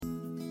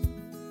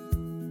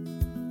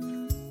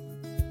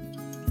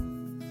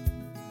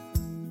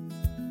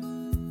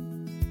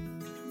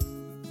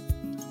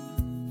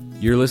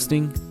You're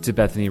listening to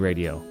Bethany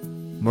Radio.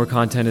 More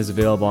content is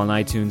available on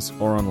iTunes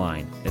or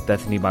online at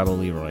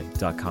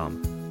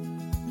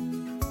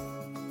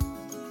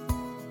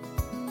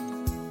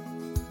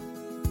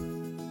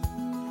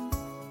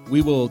BethanyBibleLeroy.com.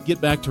 We will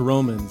get back to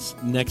Romans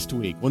next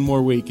week, one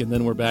more week, and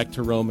then we're back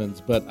to Romans.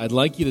 But I'd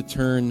like you to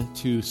turn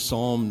to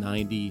Psalm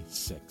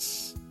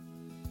 96.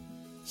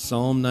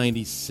 Psalm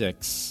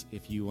 96,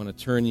 if you want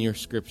to turn your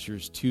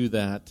scriptures to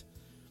that.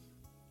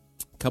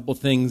 A couple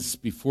things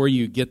before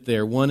you get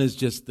there. One is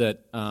just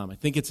that I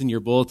think it's in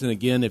your bulletin.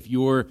 Again, if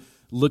you're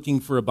looking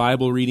for a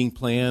Bible reading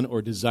plan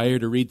or desire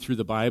to read through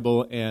the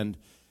Bible, and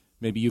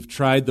maybe you've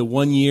tried the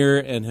 1 year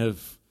and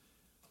have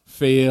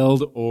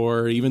failed,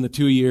 or even the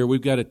 2 year.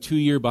 We've got a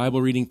 2-year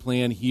Bible reading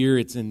plan here.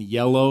 It's in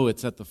yellow.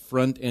 It's at the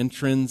front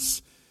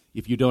entrance.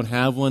 If you don't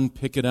have one,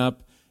 pick it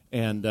up.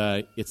 And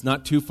it's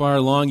not too far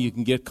along. You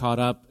can get caught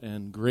up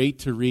and great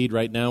to read.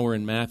 Right now we're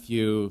in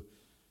Matthew.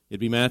 It'd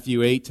be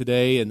Matthew 8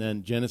 today, and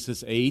then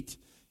Genesis 8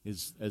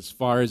 is as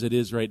far as it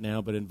is right now.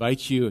 But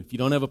invite you, if you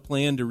don't have a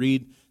plan to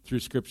read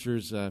through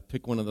Scriptures,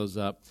 pick one of those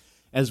up.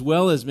 As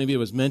well as, maybe it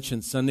was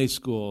mentioned, Sunday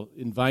school.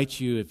 Invite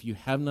you, if you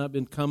have not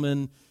been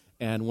coming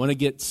and want to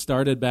get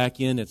started back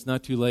in, it's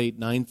not too late.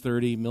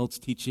 9:30, Milt's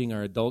teaching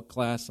our adult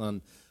class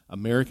on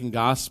American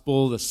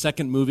Gospel, the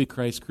second movie,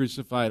 Christ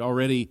Crucified.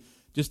 Already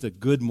just a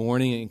good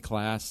morning in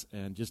class,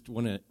 and just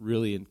want to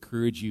really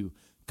encourage you,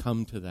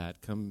 come to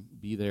that. Come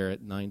be there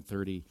at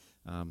 9:30.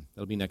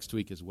 That'll be next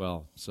week as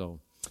well. So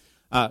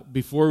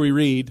before we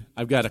read,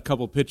 I've got a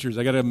couple pictures.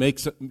 I got to make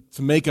some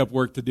makeup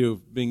work to do,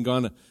 being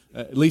gone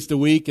at least a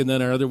week, and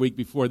then our other week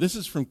before. This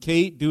is from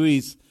Kate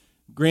Dewey's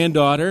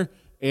granddaughter,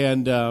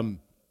 and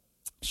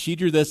she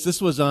drew this.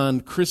 This was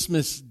on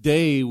Christmas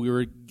Day. We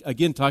were,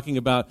 again, talking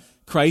about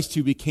Christ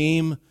who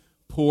became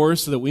poor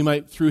so that we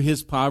might, through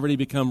his poverty,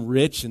 become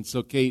rich. And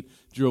so Kate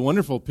drew a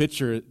wonderful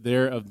picture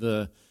there of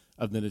the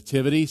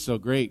nativity. So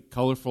great,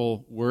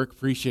 colorful work.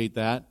 Appreciate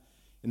that.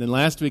 And then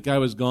last week I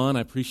was gone. I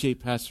appreciate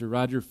Pastor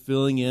Roger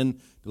filling in,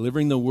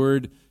 delivering the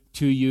word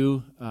to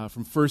you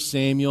from 1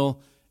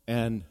 Samuel,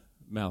 and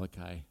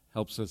Malachi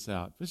helps us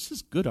out. This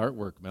is good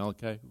artwork,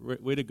 Malachi.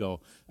 Way to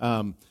go.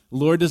 The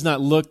Lord does not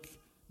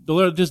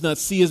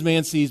see as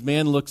man sees.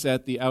 Man looks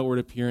at the outward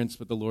appearance,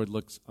 but the Lord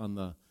looks on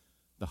the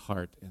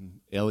heart.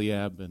 And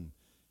Eliab and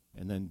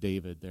then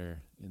David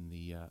there in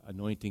the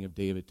anointing of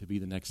David to be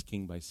the next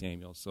king by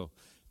Samuel. So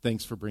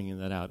thanks for bringing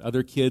that out.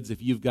 Other kids,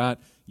 if you've got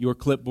your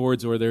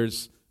clipboards or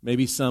there's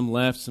maybe some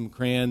left, some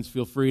crayons,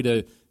 feel free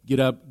to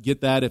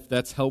get that if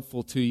that's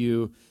helpful to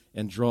you,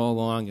 and draw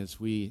along as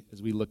we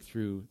look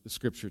through the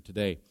Scripture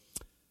today.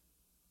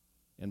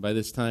 And by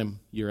this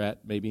time, you're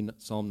at maybe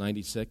Psalm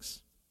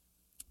 96.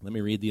 Let me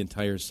read the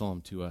entire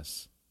psalm to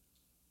us.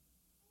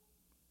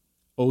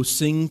 Oh,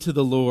 sing to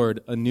the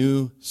Lord a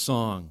new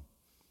song.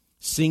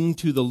 Sing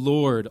to the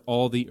Lord,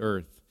 all the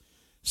earth.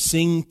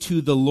 Sing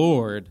to the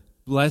Lord,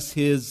 bless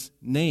his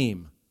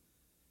name.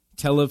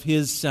 Tell of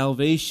his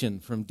salvation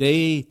from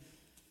day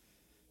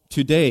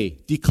to day.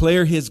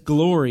 Declare his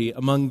glory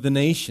among the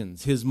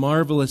nations, his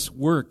marvelous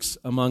works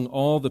among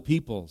all the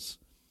peoples.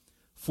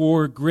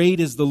 For great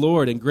is the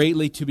Lord, and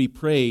greatly to be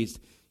praised.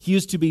 He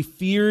is to be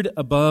feared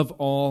above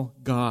all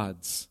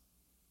gods.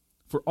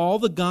 For all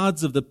the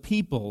gods of the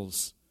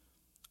peoples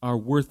are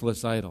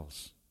worthless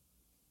idols.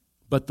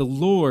 But the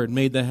Lord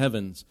made the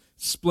heavens.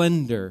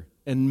 Splendor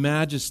and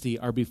majesty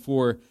are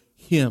before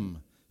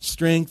him.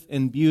 Strength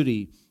and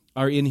beauty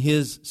are in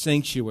his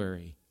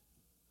sanctuary.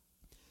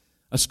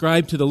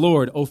 Ascribe to the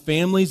Lord, O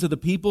families of the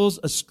peoples,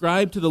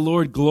 ascribe to the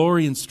Lord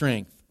glory and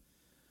strength.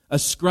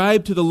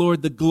 Ascribe to the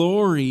Lord the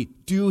glory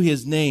due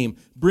his name.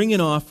 Bring an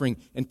offering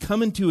and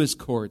come into his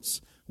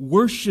courts.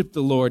 Worship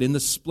the Lord in the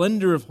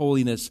splendor of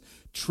holiness.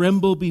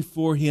 Tremble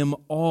before him,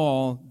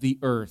 all the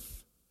earth.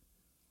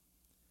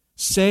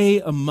 Say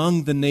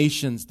among the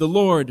nations, the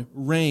Lord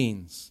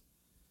reigns.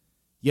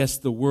 Yes,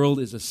 the world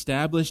is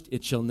established.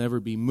 It shall never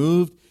be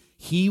moved.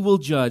 He will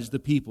judge the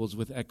peoples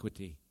with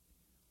equity.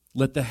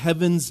 Let the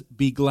heavens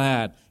be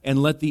glad,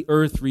 and let the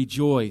earth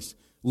rejoice.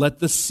 Let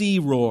the sea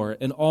roar,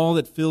 and all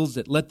that fills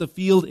it. Let the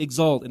field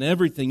exult, and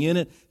everything in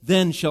it.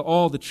 Then shall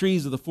all the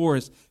trees of the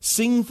forest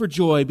sing for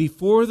joy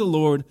before the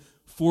Lord,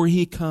 for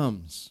he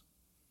comes.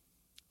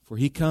 For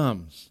he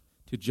comes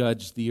to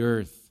judge the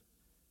earth.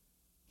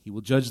 He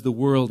will judge the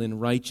world in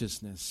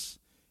righteousness,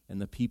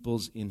 and the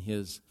peoples in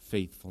his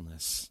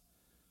faithfulness.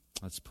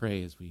 Let's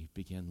pray as we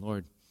begin.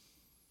 Lord,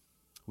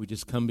 we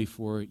just come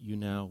before you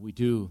now. We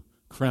do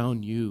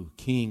crown you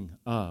King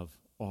of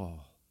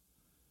all.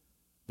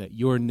 That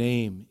your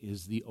name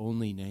is the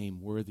only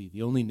name worthy,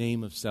 the only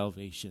name of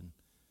salvation.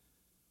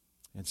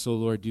 And so,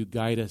 Lord, do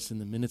guide us in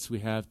the minutes we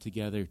have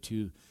together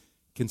to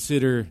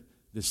consider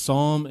the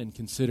psalm and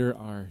consider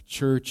our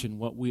church and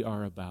what we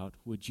are about.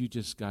 Would you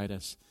just guide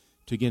us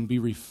to again be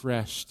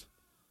refreshed,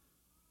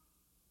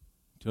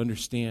 to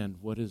understand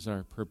what is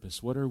our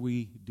purpose, what are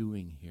we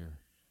doing here?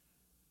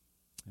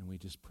 And we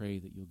just pray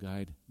that you'll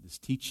guide this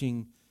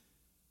teaching,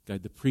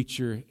 guide the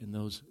preacher and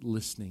those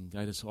listening.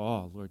 Guide us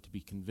all, Lord, to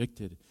be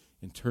convicted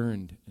and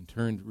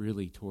turned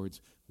really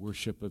towards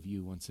worship of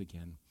you once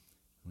again.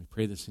 And we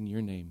pray this in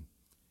your name.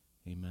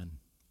 Amen.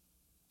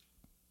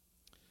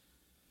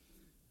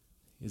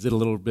 Is it a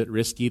little bit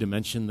risky to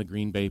mention the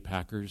Green Bay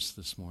Packers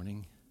this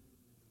morning?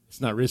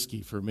 It's not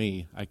risky for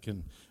me.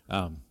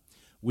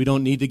 We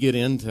don't need to get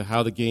into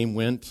how the game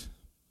went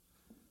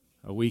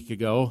a week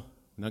ago.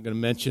 I'm not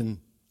going to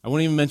I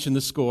won't even mention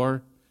the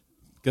score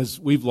because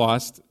we've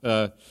lost,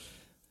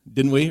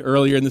 didn't we,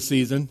 earlier in the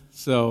season?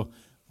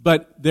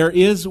 But there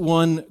is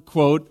one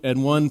quote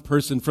and one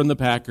person from the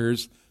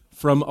Packers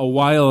from a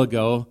while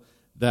ago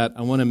that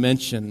I want to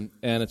mention,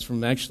 and it's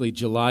from actually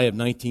July of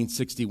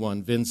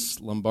 1961,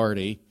 Vince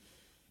Lombardi.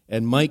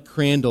 And Mike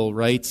Crandall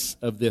writes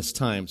of this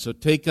time. So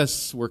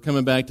we're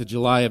coming back to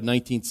July of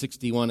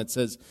 1961.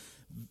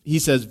 He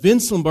says,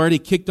 Vince Lombardi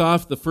kicked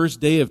off the first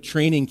day of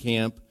training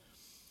camp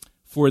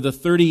for the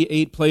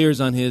 38 players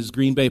on his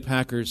Green Bay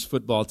Packers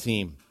football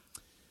team.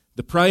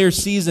 The prior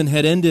season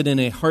had ended in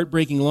a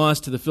heartbreaking loss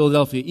to the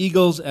Philadelphia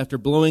Eagles after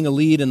blowing a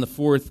lead in the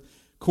fourth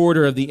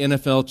quarter of the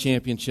NFL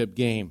championship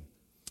game.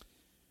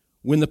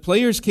 When the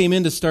players came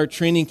in to start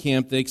training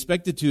camp, they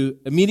expected to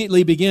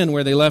immediately begin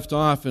where they left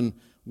off and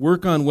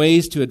work on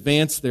ways to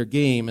advance their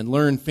game and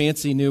learn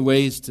fancy new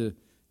ways to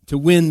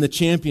win the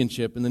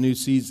championship in the new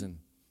season.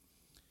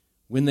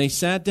 When they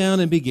sat down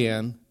and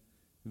began,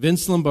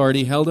 Vince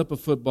Lombardi held up a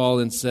football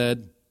and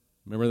said,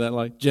 remember that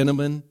line?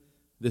 Gentlemen,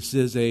 this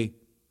is a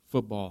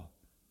football.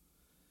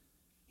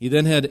 He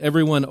then had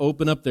everyone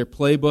open up their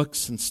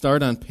playbooks and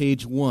start on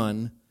page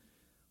 1,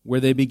 where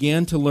they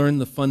began to learn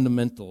the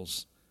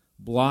fundamentals: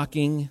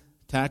 blocking,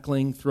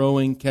 tackling,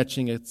 throwing,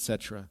 catching,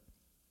 etc.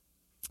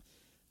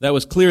 That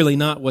was clearly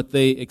not what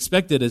they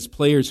expected as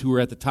players who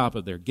were at the top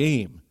of their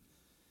game.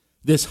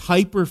 This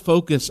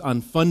hyper-focus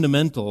on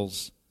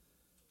fundamentals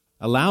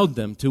allowed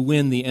them to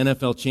win the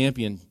NFL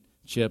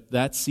championship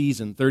that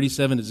season,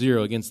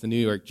 37-0 against the New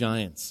York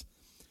Giants.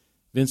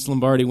 Vince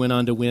Lombardi went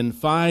on to win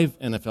 5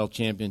 NFL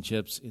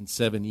championships in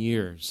 7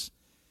 years.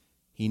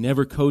 He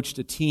never coached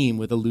a team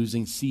with a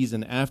losing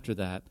season after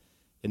that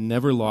and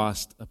never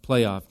lost a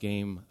playoff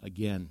game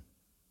again.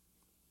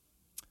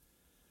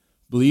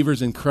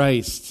 Believers in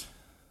Christ,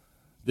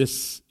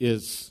 this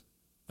is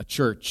a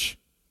church.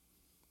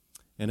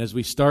 And as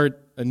we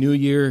start a new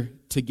year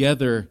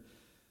together,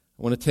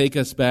 I want to take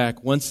us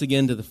back once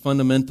again to the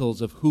fundamentals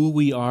of who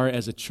we are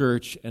as a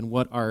church and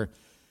what our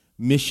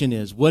mission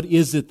is. What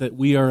is it that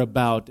we are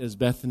about as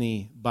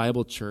Bethany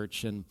Bible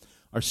Church? And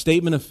our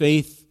statement of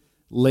faith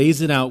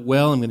lays it out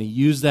well. I'm going to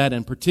use that,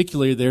 and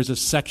particularly there's a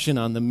section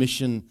on the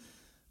mission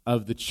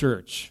of the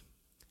church.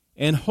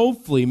 And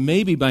hopefully,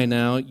 maybe by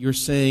now, you're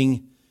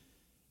saying,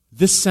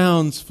 this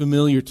sounds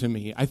familiar to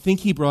me. I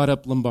think he brought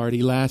up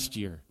Lombardi last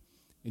year,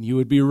 and you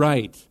would be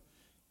right.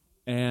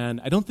 And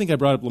I don't think I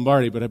brought up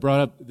Lombardi, but I brought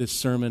up this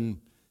sermon.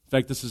 In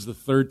fact, this is the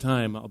 3rd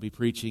time I'll be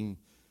preaching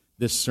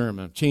this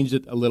sermon. I've changed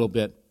it a little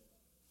bit.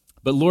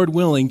 But Lord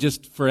willing,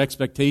 just for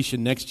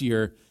expectation, next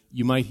year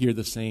you might hear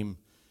the same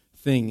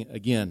thing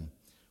again.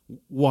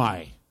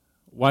 Why?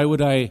 Why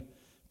would I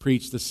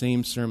preach the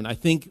same sermon? I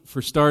think,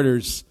 for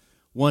starters,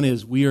 one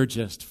is we are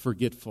just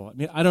forgetful. I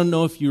mean, I don't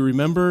know if you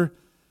remember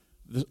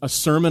a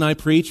sermon I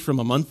preached from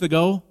a month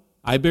ago.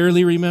 I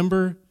barely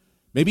remember.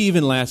 Maybe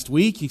even last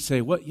week, you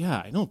say, "What?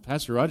 Yeah, I know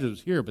Pastor Rogers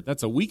was here, but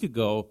that's a week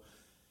ago."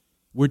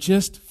 We're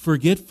just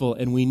forgetful,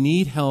 and we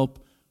need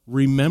help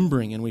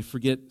remembering, and we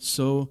forget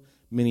so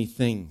many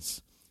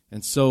things.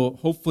 And so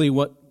hopefully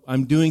what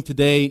I'm doing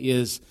today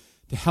is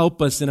to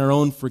help us in our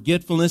own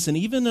forgetfulness and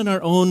even in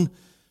our own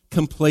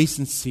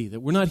complacency, that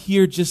we're not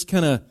here just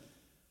kind of,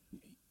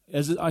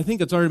 as I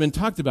think it's already been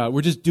talked about,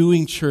 we're just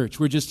doing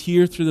church. We're just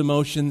here through the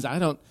motions.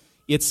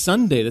 It's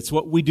Sunday. That's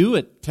what we do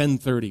at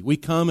 10:30. We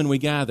come and we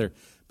gather.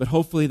 But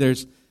hopefully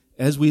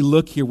as we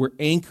look here, we're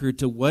anchored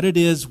to what it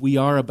is we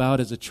are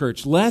about as a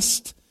church,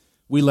 lest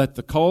we let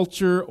the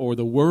culture or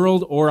the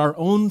world or our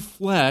own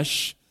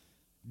flesh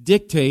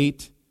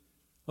dictate,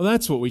 well,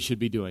 that's what we should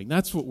be doing.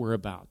 That's what we're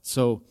about.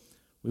 So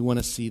we want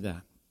to see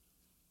that.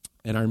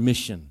 And our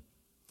mission.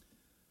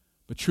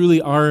 But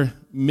truly our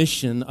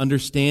mission,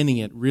 understanding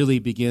it, really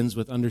begins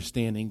with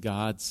understanding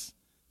God's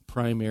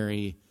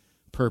primary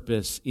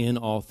purpose in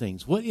all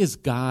things. What is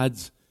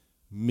God's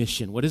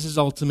mission? What is His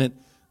ultimate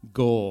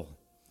goal?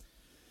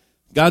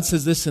 God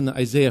says this in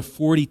Isaiah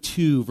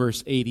 42,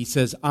 verse 8. He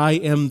says, "I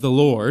am the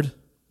Lord,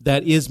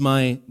 that is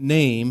my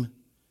name.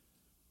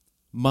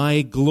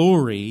 My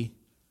glory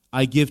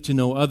I give to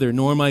no other,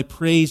 nor my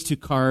praise to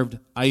carved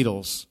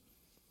idols."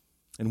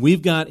 And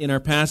we've got in our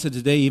passage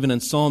today, even in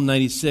Psalm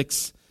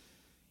 96,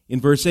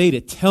 in verse 8,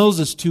 it tells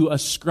us to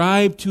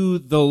ascribe to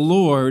the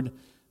Lord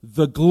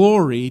the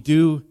glory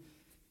due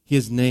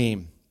His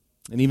name.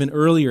 And even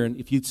earlier,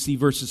 if you see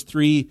verses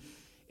 3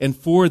 and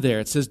 4 there,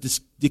 it says,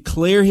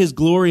 "Declare His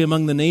glory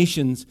among the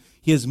nations,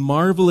 His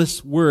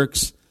marvelous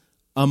works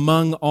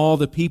among all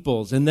the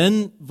peoples." And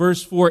then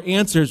verse 4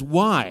 answers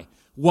why.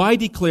 Why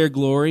declare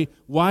glory?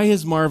 Why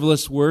His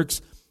marvelous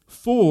works?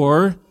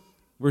 For,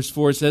 verse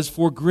 4 says,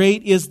 "For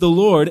great is the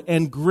Lord,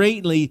 and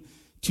greatly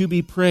to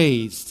be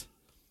praised.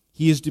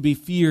 He is to be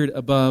feared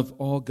above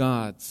all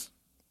gods.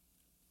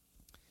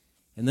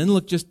 And then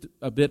look just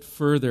a bit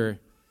further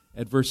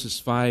at verses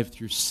 5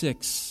 through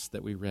 6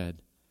 that we read.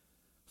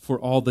 For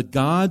all the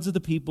gods of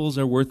the peoples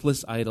are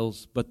worthless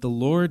idols, but the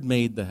Lord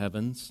made the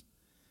heavens.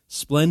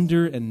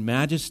 Splendor and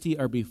majesty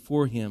are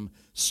before him.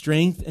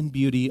 Strength and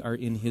beauty are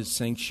in his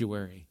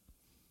sanctuary.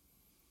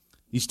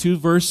 These two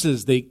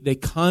verses, they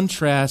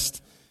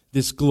contrast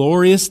this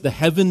glorious, the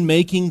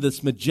heaven-making,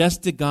 this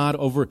majestic God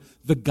over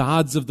the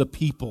gods of the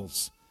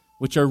peoples,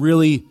 which are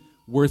really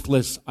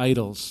worthless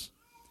idols.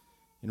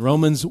 In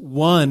Romans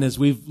 1, as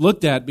we've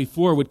looked at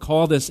before, would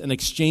call this an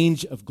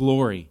exchange of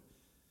glory.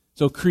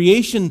 So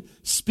creation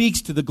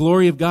speaks to the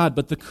glory of God,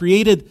 but the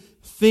created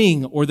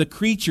thing or the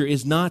creature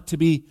is not to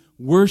be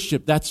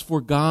worshipped. That's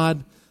for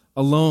God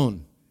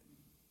alone.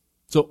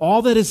 So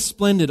all that is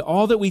splendid,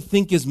 all that we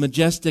think is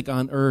majestic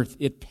on earth,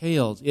 it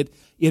pales.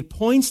 It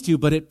points to,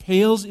 but it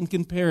pales in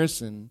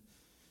comparison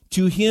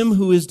to him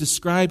who is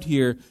described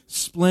here,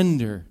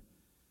 splendor,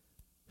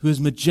 who is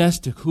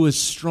majestic, who is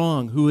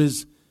strong, who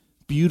is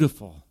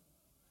beautiful.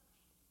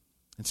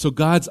 And so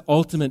God's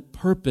ultimate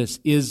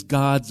purpose is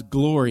God's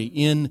glory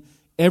in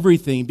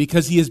everything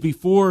because he is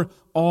before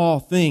all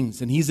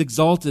things and he's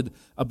exalted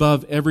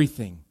above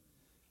everything.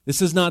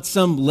 This is not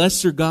some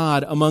lesser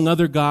God among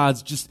other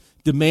gods just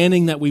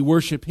demanding that we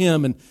worship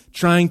him and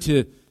trying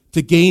to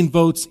gain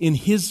votes in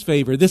his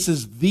favor. This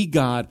is the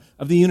God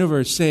of the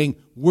universe saying,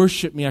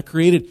 worship me. I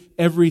created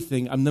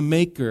everything. I'm the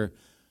maker.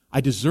 I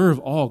deserve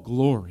all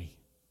glory.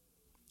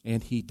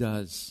 And he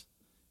does.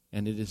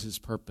 And it is his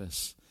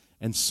purpose.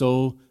 And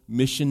so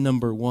mission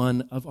number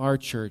 1 of our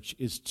church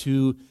is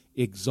to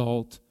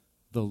exalt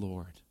the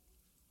Lord.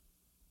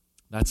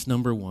 That's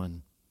number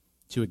 1,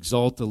 to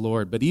exalt the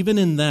Lord. But even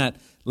in that,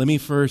 let me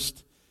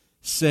first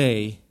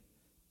say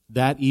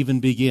that even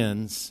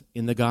begins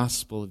in the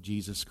gospel of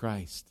Jesus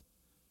Christ.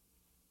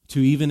 To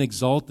even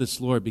exalt this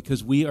Lord,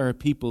 because we are a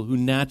people who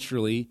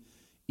naturally,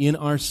 in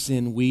our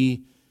sin,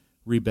 we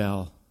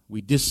rebel, we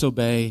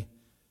disobey,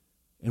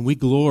 and we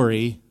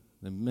glory.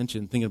 I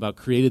mentioned thinking about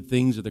created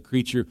things or the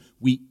creature,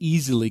 we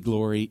easily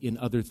glory in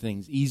other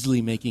things,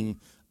 easily making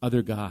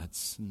other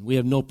gods. And we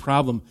have no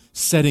problem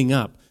setting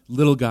up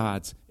little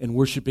gods and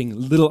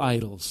worshiping little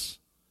idols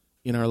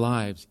in our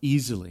lives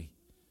easily.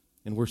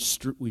 And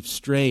we've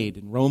strayed.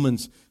 In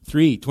Romans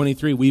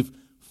 3:23, we've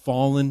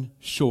fallen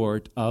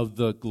short of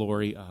the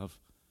glory of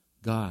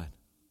God.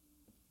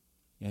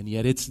 And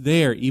yet it's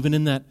there, even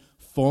in that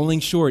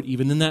falling short,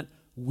 even in that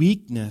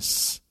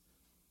weakness,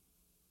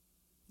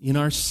 in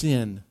our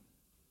sin,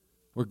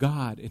 where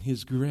God, in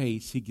his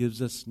grace, he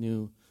gives us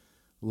new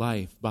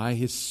life by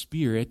his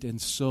Spirit.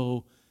 And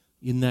so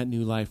in that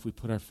new life, we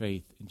put our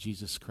faith in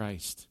Jesus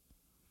Christ.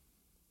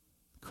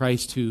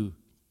 Christ who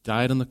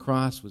died on the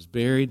cross, was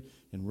buried,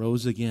 and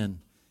rose again.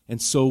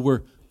 And so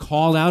we're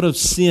called out of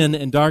sin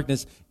and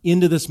darkness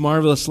into this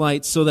marvelous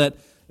light so that,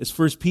 as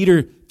 1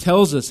 Peter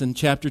tells us in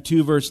chapter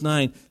 2, verse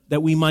 9,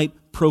 that we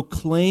might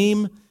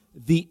proclaim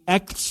the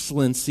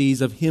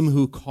excellencies of him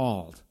who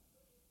called.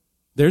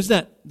 There's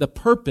the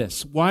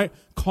purpose. Why?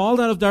 Called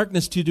out of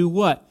darkness to do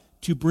what?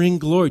 To bring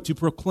glory, to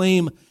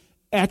proclaim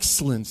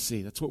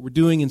excellency. That's what we're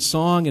doing in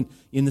song and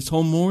in this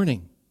whole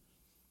morning.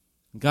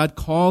 God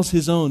calls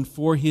his own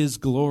for his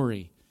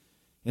glory.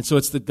 And so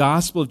it's the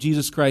gospel of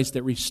Jesus Christ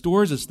that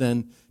restores us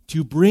then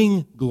to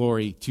bring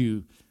glory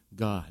to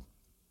God.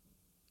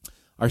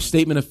 Our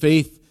statement of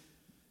faith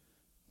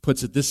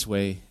puts it this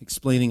way,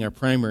 explaining our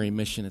primary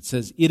mission. It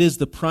says, it is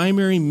the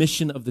primary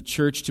mission of the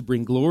church to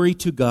bring glory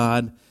to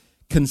God,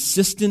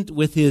 consistent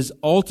with his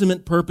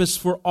ultimate purpose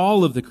for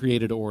all of the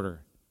created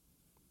order.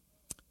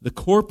 The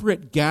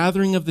corporate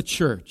gathering of the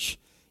church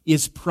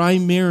is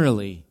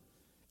primarily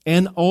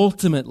and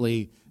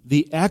ultimately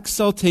the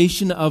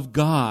exaltation of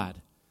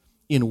God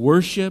in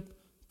worship,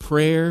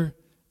 prayer,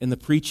 and the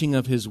preaching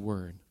of his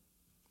word.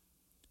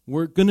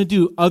 We're going to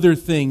do other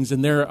things,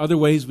 and there are other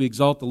ways we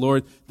exalt the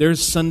Lord.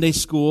 There's Sunday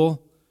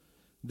school.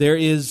 There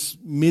is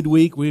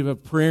midweek. We have a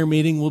prayer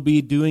meeting we'll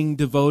be doing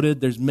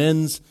devoted. There's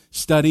men's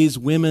studies,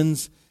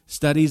 women's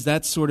studies,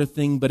 that sort of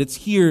thing. But it's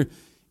here,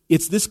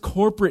 it's this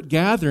corporate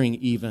gathering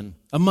even,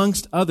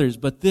 amongst others,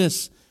 but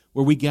this,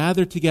 where we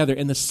gather together,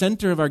 and the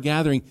center of our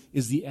gathering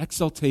is the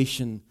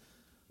exaltation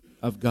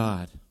of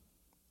God.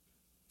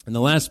 And the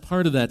last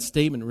part of that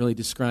statement really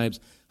describes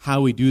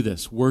how we do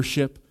this: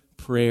 worship,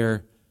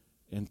 prayer,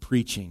 and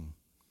preaching.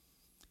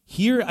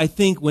 Here, I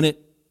think when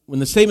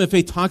the statement of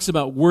faith talks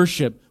about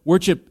worship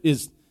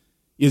is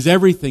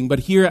everything, but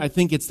here I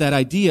think it's that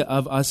idea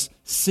of us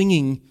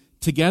singing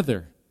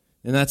together.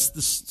 And that's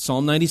the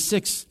Psalm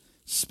 96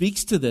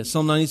 speaks to this.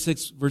 Psalm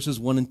 96 verses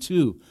 1 and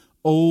 2.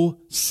 Oh,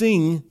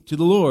 sing to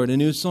the Lord a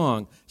new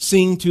song.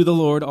 Sing to the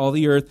Lord, all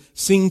the earth.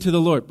 Sing to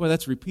the Lord. Boy,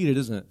 that's repeated,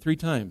 isn't it? 3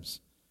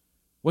 times.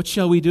 What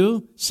shall we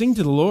do? Sing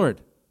to the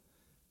Lord.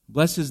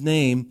 Bless his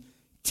name.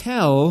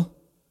 Tell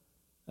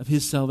of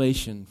his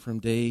salvation from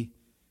day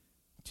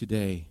to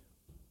day.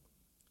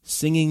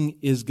 Singing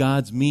is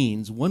God's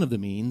means, one of the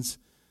means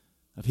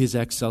of his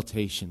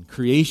exaltation.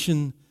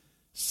 Creation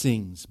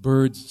sings.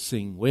 Birds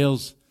sing.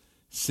 Whales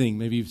sing.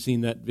 Maybe you've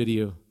seen that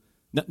video.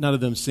 None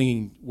of them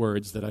singing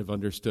words that I've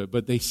understood,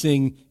 but they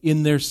sing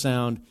in their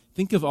sound.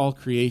 Think of all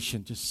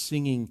creation just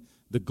singing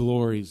the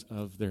glories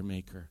of their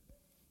Maker.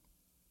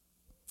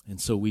 And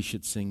so we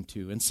should sing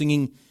too. And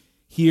singing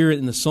here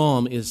in the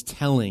psalm is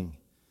telling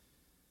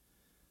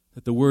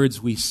that the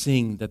words we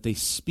sing, that they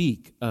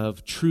speak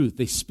of truth.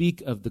 They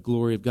speak of the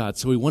glory of God.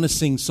 So we want to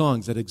sing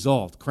songs that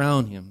exalt,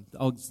 crown Him,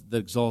 that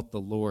exalt the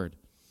Lord.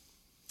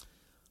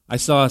 I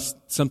saw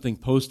something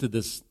posted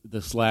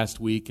this last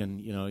week,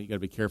 and you got to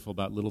be careful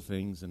about little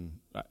things. And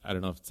I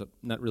don't know if it's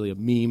not really a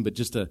meme, but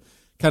just a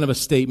kind of a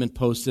statement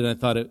posted. And I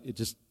thought it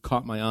just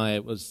caught my eye.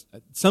 It was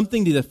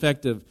something to the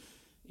effect of,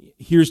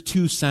 here's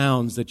two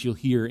sounds that you'll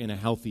hear in a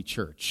healthy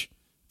church.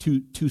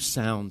 Two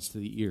sounds to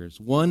the ears.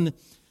 One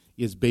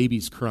is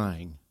babies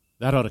crying.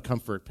 That ought to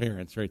comfort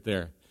parents right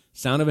there.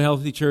 Sound of a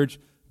healthy church,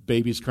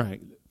 babies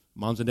crying.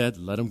 Moms and dads,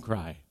 let them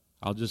cry.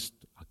 I'll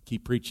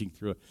keep preaching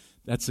through it.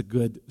 That's a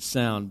good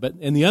sound.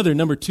 And the other,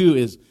 number two,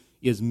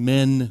 is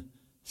men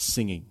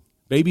singing.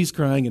 Babies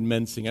crying and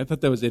men singing. I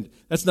thought that was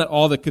that's not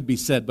all that could be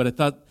said, but I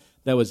thought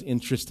that was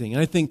interesting.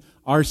 And I think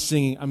our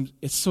singing,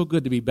 it's so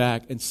good to be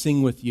back and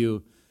sing with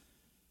you.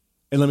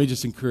 And let me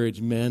just encourage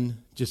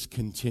men, just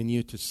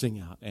continue to sing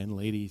out. And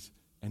ladies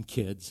and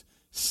kids,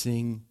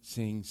 sing,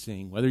 sing,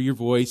 sing. Whether your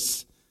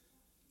voice,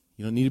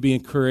 you don't need to be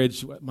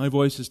encouraged. My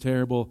voice is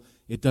terrible.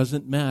 It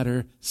doesn't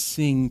matter.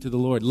 Sing to the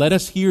Lord. Let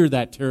us hear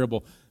that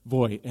terrible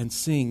voice and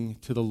sing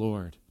to the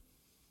Lord.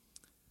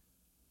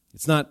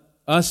 It's not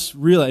us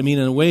really. I mean,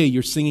 in a way,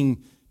 you're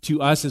singing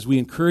to us as we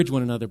encourage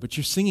one another, but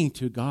you're singing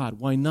to God.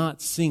 Why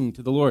not sing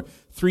to the Lord?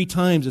 3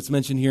 times it's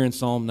mentioned here in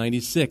Psalm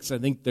 96. I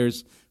think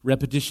there's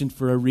repetition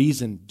for a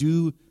reason.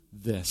 Do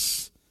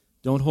this.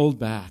 Don't hold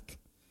back.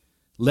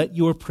 Let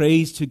your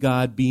praise to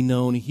God be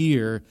known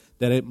here,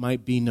 that it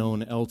might be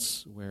known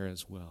elsewhere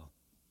as well.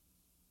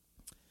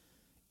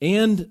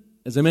 And,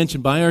 as I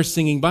mentioned, by our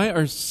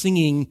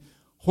singing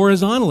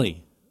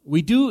horizontally,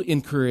 we do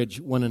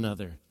encourage one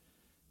another.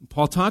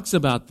 Paul talks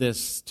about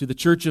this to the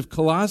church of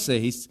Colossae.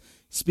 He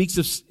speaks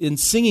of in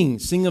singing,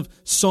 sing of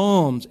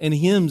psalms and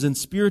hymns and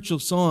spiritual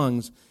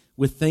songs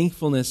with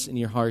thankfulness in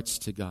your hearts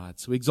to God.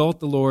 So we exalt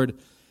the Lord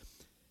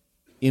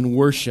in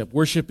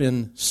worship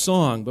in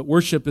song, but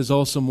worship is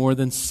also more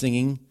than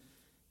singing.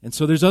 And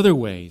so there's other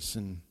ways,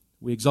 and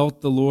we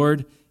exalt the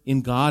Lord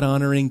in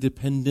God-honoring,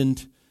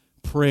 dependent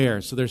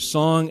prayer. So there's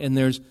song and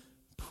there's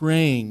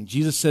praying.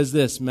 Jesus says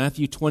this,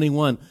 Matthew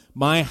 21,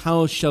 my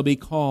house shall be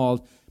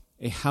called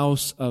a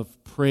house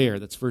of prayer.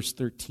 That's verse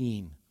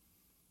 13.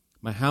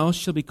 My house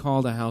shall be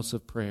called a house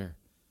of prayer.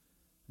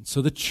 And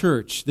so the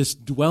church, this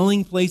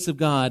dwelling place of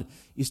God,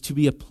 is to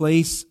be a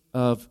place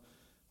of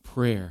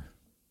prayer.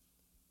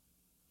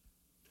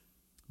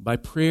 By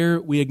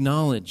prayer, we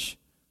acknowledge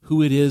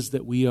who it is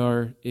that we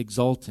are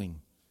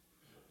exalting.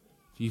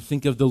 If you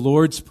think of the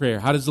Lord's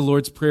Prayer, how does the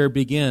Lord's Prayer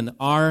begin?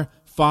 Our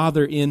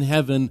Father in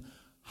heaven,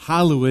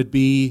 hallowed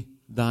be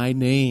thy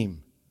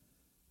name.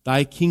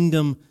 Thy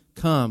kingdom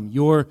come.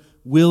 Your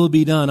will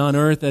be done on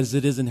earth as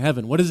it is in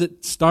heaven. What does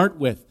it start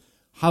with?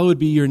 Hallowed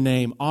be your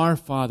name, our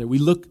Father. We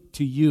look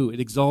to you. It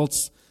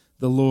exalts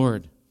the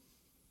Lord.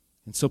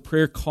 And so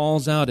prayer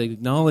calls out, it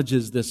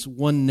acknowledges this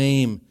one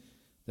name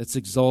that's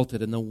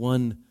exalted and the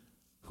one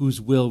whose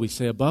will we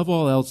say, above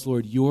all else,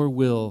 Lord, your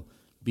will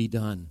be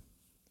done.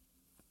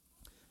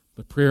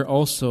 But prayer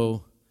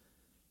also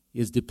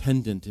is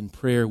dependent. In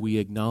prayer, we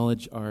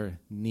acknowledge our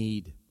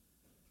need.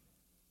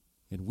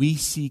 And we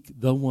seek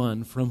the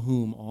one from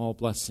whom all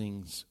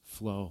blessings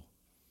flow.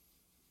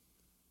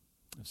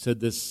 I've said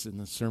this in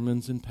the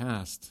sermons in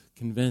past,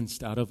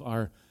 convinced out of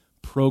our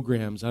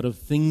programs, out of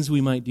things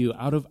we might do,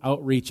 out of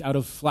outreach, out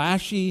of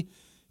flashy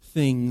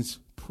things,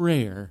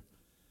 prayer,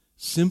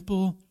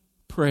 simple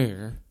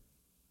prayer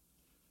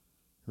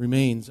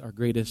remains our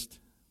greatest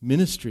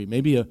ministry,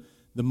 maybe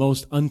the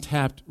most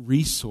untapped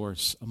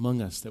resource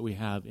among us that we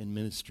have in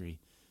ministry.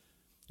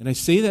 And I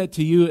say that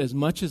to you as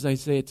much as I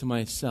say it to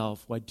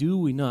myself. Why do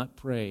we not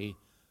pray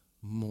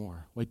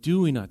more? Why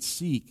do we not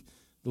seek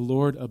the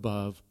Lord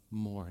above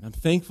more? And I'm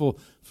thankful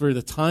for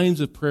the times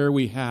of prayer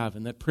we have,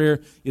 and that prayer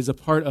is a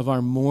part of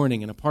our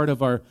morning and a part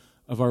of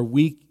our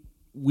week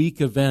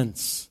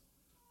events.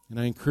 And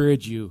I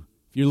encourage you,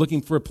 if you're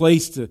looking for a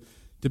place to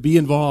be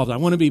involved, I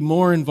want to be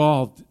more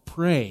involved,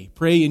 pray.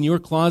 Pray in your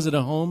closet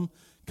at home.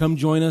 Come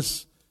join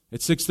us at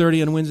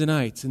 6:30 on Wednesday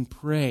nights and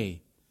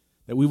pray.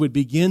 That we would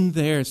begin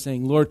there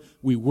saying, Lord,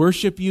 we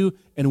worship you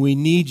and we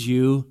need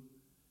you,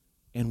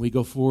 and we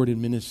go forward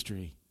in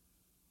ministry.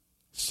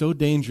 So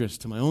dangerous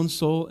to my own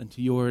soul and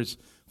to yours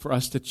for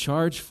us to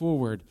charge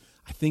forward.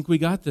 I think we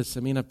got this. I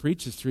mean, I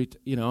preached this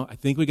I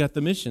think we got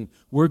the mission.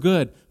 We're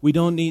good. We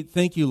don't need,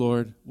 thank you,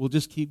 Lord. We'll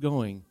just keep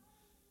going.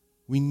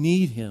 We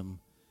need him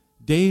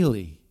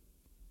daily,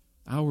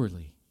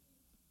 hourly.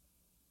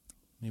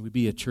 May we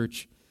be a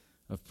church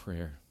of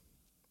prayer.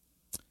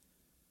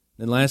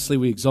 And lastly,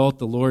 we exalt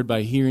the Lord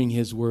by hearing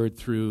his word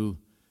through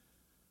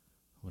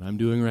what I'm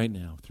doing right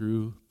now,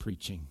 through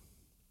preaching.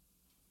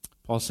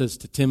 Paul says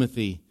to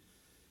Timothy,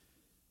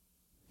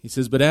 He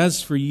says, "But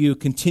as for you,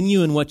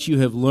 continue in what you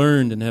have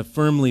learned and have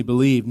firmly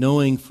believed,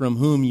 knowing from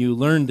whom you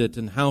learned it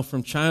and how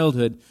from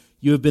childhood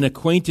you have been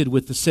acquainted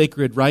with the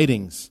sacred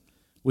writings,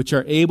 which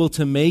are able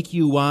to make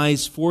you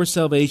wise for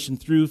salvation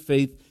through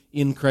faith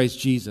in Christ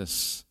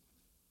Jesus.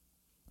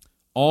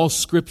 All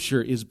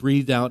Scripture is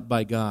breathed out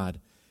by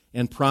God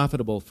and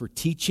profitable for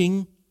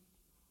teaching,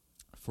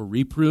 for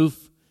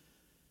reproof,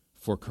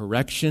 for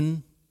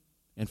correction,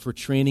 and for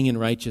training in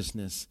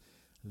righteousness,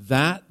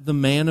 that the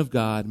man of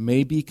God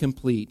may be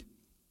complete,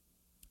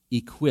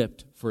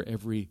 equipped for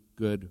every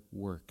good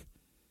work."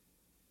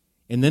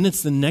 And then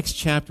it's the next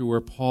chapter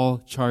where Paul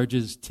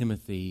charges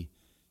Timothy.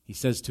 He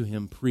says to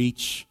him,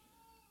 "Preach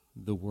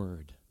the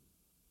word."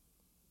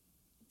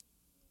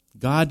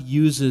 God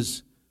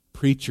uses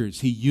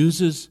preachers. He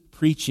uses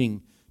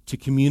preaching to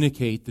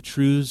communicate the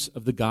truths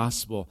of the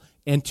gospel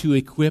and to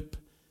equip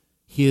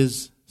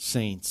His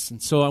saints.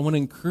 And so I want to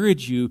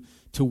encourage you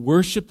to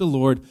worship the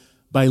Lord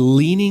by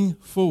leaning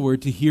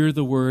forward to hear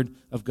the word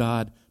of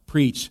God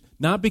preached.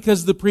 Not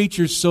because the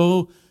preacher's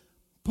so,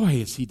 boy,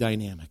 is he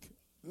dynamic.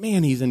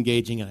 Man, he's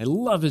engaging. I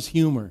love his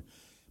humor.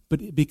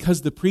 But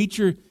because the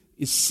preacher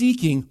is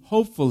seeking,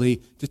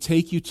 hopefully, to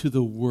take you to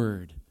the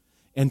word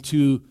and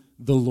to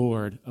the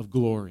Lord of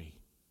glory.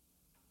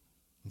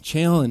 And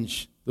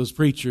challenge those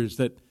preachers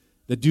that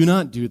do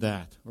not do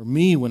that, or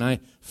me when I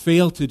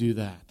fail to do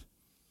that.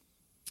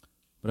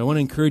 But I want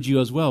to encourage you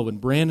as well. When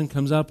Brandon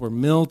comes up, or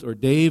Milt, or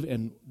Dave,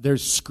 and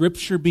there's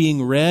Scripture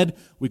being read,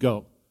 we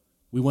go.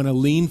 We want to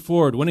lean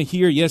forward. We want to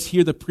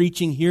hear the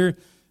preaching, hear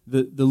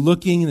the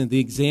looking and the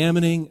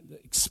examining, the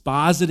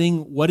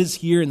expositing what is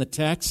here in the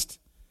text.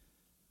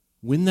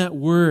 When that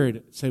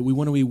word, say we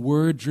want to be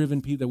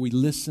word-driven people, that we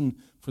listen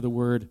for the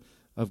word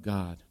of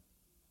God.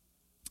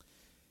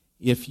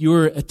 If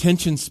your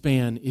attention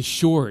span is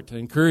short, I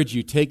encourage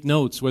you, take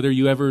notes, whether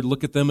you ever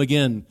look at them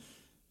again.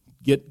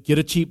 Get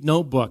a cheap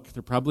notebook.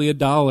 They're probably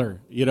 $1,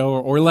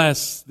 or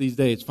less these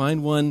days.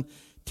 Find one,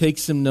 take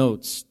some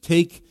notes.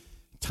 Take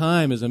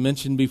time, as I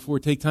mentioned before,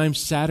 take time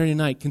Saturday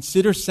night.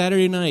 Consider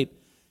Saturday night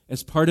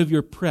as part of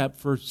your prep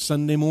for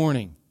Sunday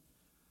morning.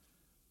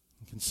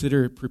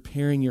 Consider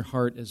preparing your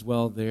heart as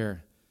well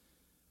there.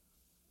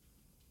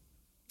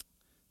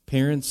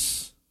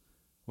 Parents,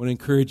 I want to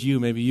encourage you,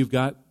 maybe you've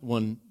got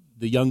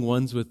the young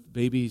ones with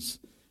babies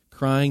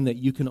crying, that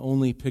you can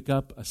only pick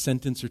up a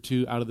sentence or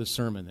two out of the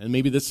sermon. And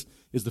maybe this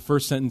is the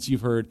first sentence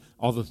you've heard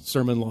all the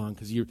sermon long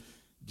because you're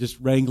just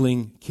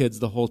wrangling kids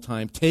the whole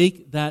time.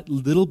 Take that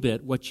little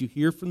bit, what you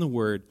hear from the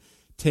Word,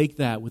 take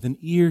that with an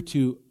ear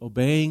to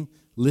obeying,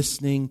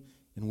 listening,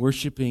 and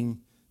worshiping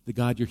the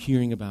God you're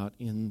hearing about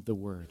in the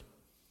Word.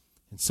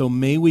 And so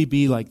may we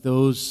be like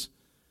those,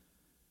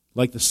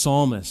 like the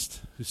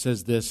psalmist who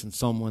says this in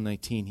Psalm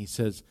 119. He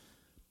says,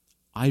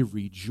 "I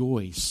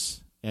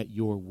rejoice at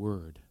your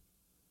word,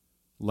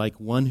 like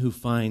one who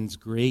finds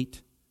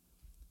great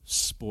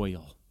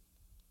spoil."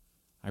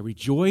 I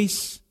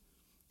rejoice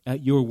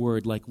at your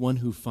word like one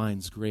who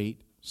finds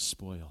great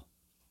spoil.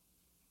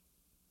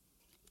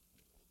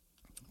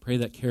 Pray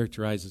that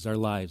characterizes our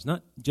lives,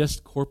 not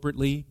just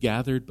corporately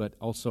gathered, but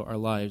also our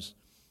lives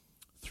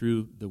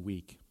through the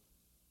week.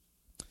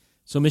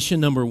 So mission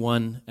number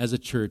 1 as a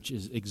church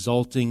is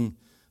exalting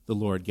the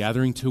Lord,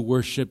 gathering to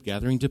worship,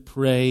 gathering to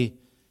pray,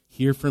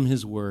 hear from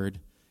His word.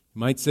 You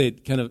might say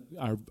it kind of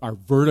our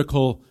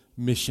vertical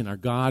mission, our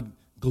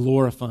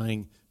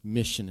God-glorifying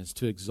mission is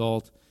to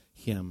exalt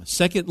Him.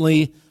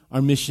 Secondly,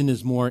 our mission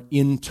is more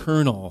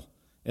internal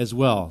as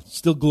well.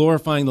 Still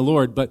glorifying the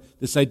Lord, but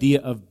this idea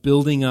of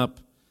building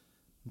up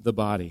the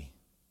body.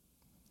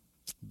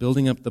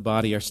 Building up the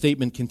body. Our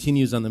statement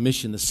continues on the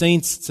mission. The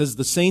saints, it says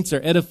the saints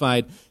are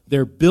edified.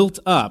 They're built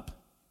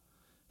up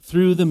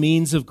through the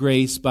means of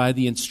grace by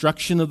the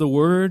instruction of the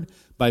Word,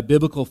 by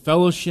biblical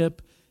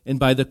fellowship, and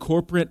by the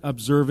corporate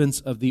observance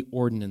of the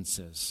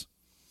ordinances.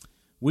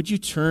 Would you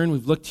turn,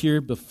 we've looked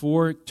here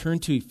before, turn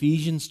to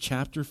Ephesians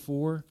chapter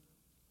 4,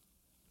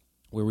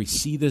 where we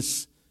see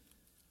this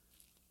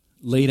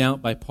laid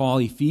out by Paul.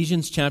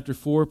 Ephesians chapter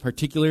 4,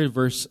 particularly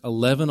verse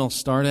 11, I'll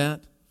start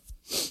at.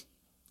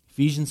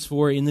 Ephesians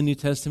 4 in the New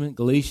Testament,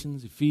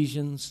 Galatians,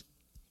 Ephesians,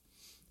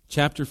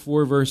 chapter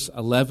 4, verse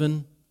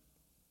 11.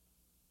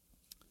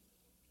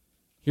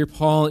 Here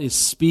Paul is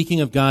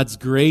speaking of God's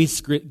grace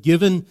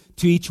given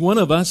to each one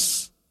of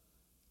us.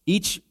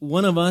 Each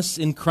one of us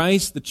in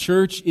Christ, the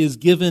church, is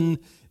given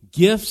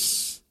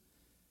gifts.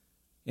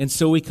 And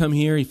so we come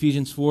here,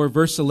 Ephesians 4,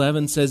 verse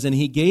 11 says, "And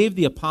He gave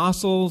the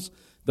apostles,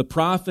 the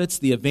prophets,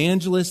 the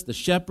evangelists, the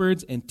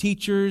shepherds, and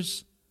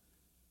teachers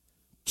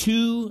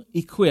to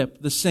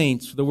equip the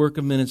saints for the work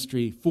of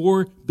ministry,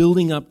 for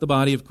building up the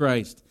body of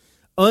Christ,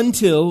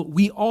 until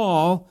we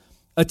all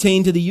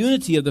attain to the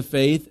unity of the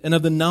faith and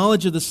of the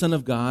knowledge of the Son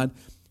of God,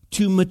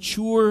 to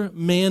mature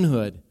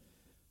manhood,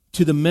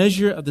 to the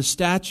measure of the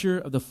stature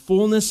of the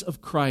fullness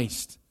of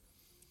Christ,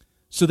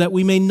 so that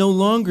we may no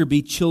longer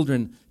be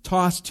children,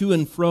 tossed to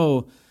and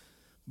fro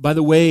by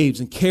the waves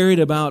and carried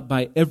about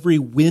by every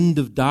wind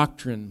of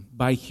doctrine,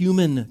 by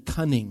human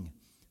cunning,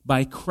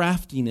 by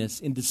craftiness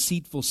in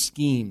deceitful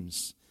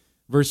schemes.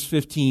 Verse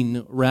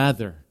 15,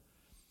 rather,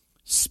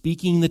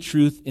 speaking the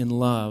truth in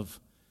love,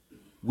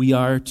 we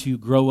are to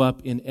grow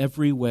up in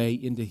every way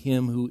into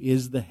Him who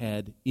is the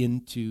head,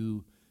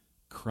 into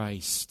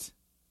Christ.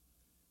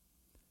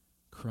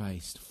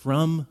 Christ,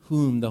 from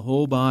whom the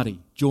whole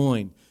body,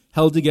 joined,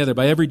 held together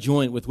by every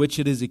joint with which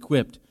it is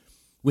equipped,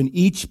 when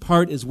each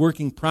part is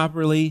working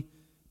properly,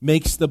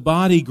 makes the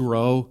body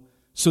grow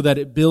so that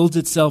it builds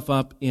itself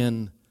up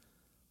in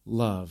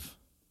love.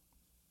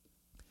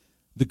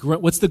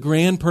 What's the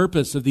grand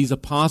purpose of these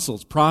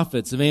apostles,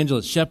 prophets,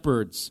 evangelists,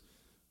 shepherds,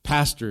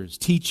 pastors,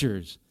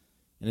 teachers?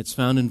 And it's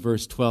found in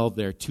verse 12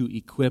 there, to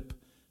equip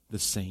the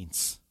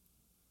saints.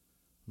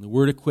 And the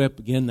word equip,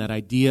 again, that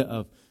idea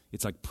of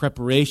it's like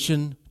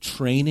preparation,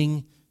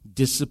 training,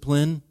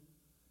 discipline.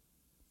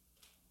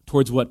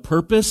 Towards what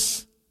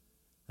purpose?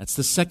 That's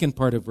the second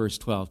part of verse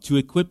 12. To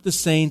equip the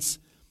saints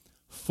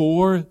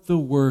for the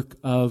work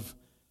of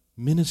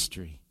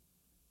ministry,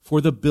 for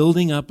the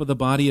building up of the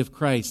body of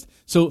Christ.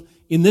 So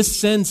in this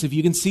sense, if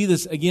you can see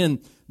this, again,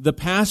 the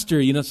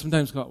pastor,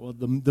 sometimes called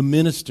the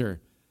minister.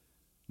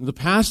 The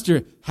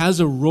pastor has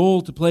a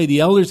role to play.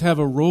 The elders have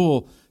a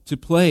role to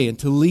play and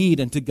to lead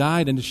and to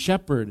guide and to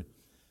shepherd.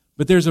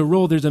 But there's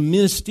a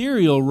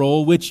ministerial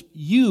role which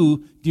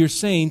you, dear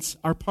saints,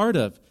 are part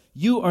of.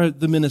 You are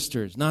the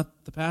ministers,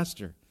 not the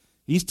pastor.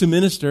 He's to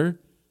minister,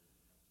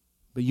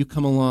 but you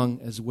come along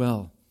as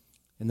well.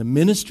 And the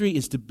ministry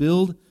is to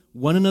build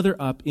one another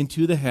up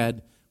into the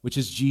head, which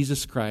is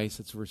Jesus Christ.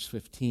 That's verse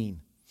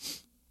 15.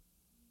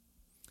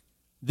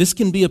 This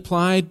can be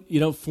applied,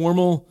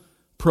 formal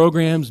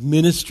programs,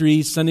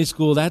 ministries, Sunday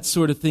school, that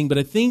sort of thing. But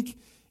I think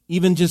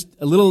even just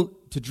a little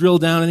to drill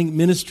down, I think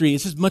ministry,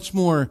 this is much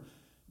more,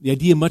 the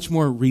idea much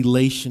more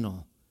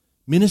relational.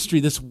 Ministry,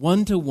 this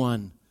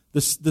one-to-one,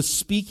 the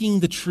speaking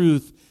the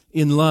truth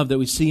in love that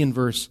we see in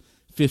verse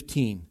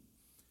 15.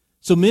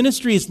 So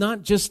ministry is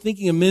not just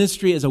thinking of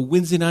ministry as a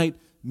Wednesday night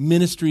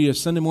ministry or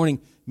Sunday morning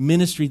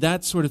ministry,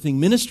 that sort of thing.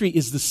 Ministry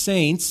is the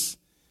saints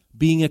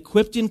being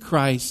equipped in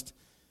Christ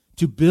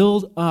to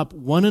build up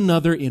one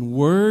another in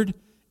word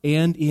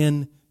and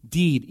in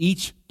deed,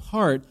 each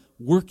part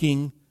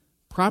working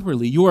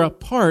properly. You are a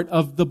part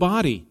of the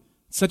body.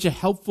 It's such a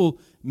helpful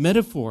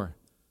metaphor.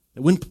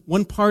 When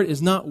one part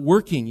is not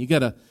working, you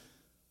got a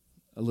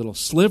little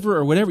sliver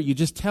or whatever, you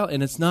just tell,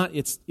 and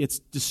it's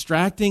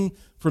distracting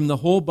from the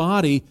whole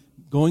body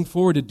going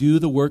forward to do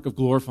the work of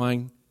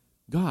glorifying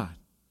God.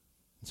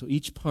 And so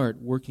each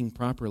part working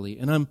properly.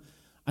 And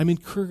I'm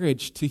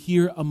encouraged to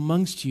hear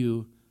amongst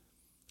you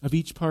of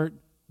each part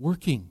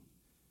working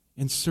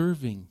and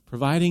serving,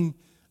 providing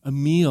a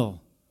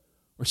meal,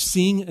 or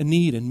seeing a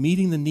need and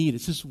meeting the need.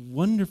 It's just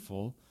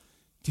wonderful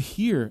to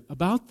hear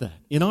about that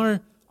in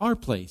our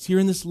place, here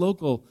in this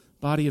local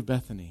body of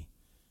Bethany.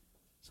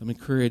 So I'm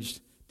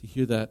encouraged to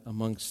hear that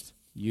amongst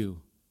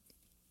you.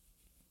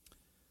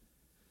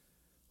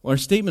 Well, our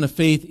statement of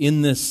faith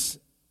in this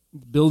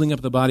building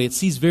up the body, it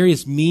sees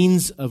various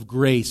means of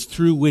grace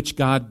through which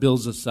God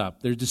builds us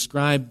up. They're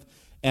described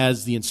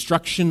as the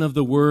instruction of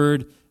the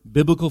Word,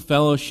 biblical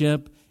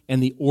fellowship,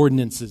 and the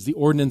ordinances. The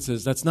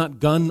ordinances, that's not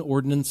gun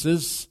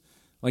ordinances.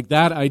 Like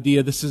that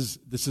idea, this is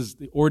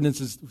the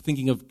ordinances,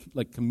 thinking of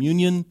like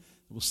communion,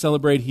 we'll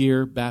celebrate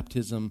here,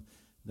 baptism,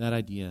 that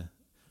idea.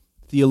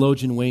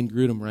 Theologian Wayne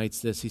Grudem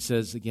writes this. He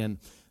says again,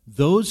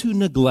 those who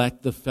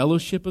neglect the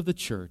fellowship of the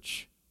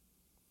church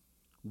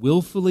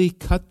willfully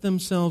cut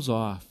themselves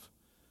off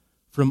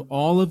from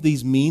all of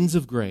these means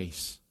of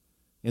grace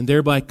and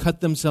thereby cut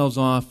themselves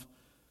off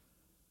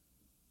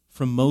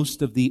from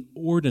most of the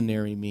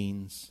ordinary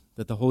means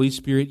that the Holy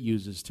Spirit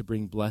uses to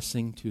bring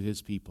blessing to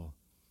His people.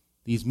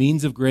 These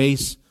means of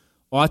grace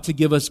ought to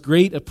give us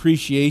great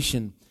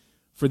appreciation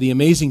for the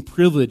amazing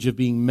privilege of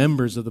being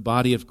members of the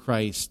body of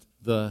Christ,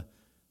 the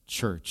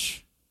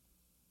church.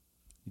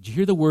 Did you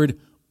hear the word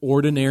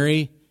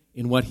ordinary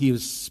in what he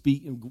was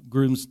speaking?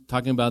 Grudem's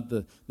talking about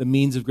the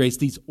means of grace,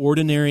 these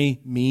ordinary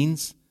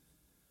means.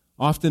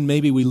 Often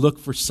maybe we look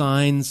for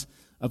signs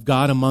of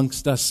God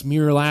amongst us,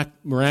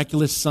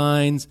 miraculous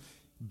signs,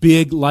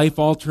 big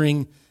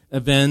life-altering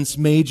events,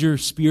 major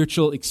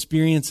spiritual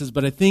experiences.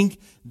 But I think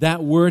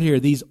that word here,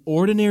 these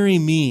ordinary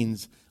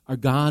means, are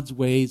God's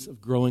ways of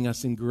growing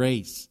us in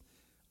grace.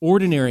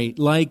 Ordinary,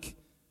 like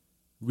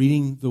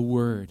reading the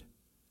Word,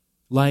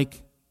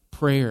 like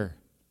prayer,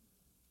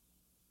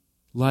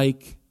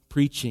 like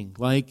preaching,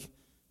 like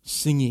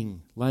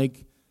singing,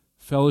 like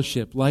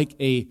fellowship, like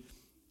a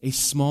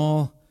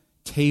small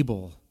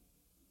table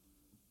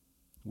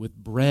with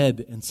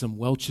bread and some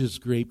Welch's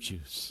grape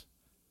juice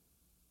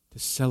to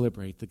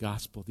celebrate the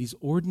gospel. These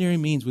ordinary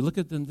means, we look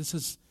at them, this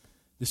is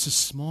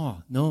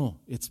small. No,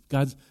 it's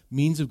God's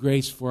means of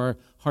grace for our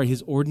heart,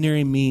 His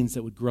ordinary means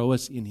that would grow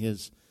us in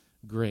His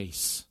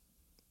grace.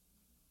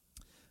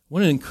 I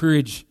want to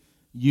encourage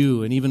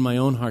you and even my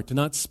own heart to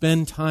not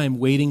spend time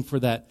waiting for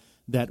that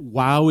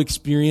wow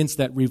experience,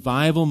 that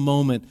revival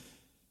moment.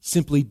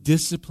 Simply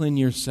discipline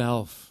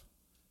yourself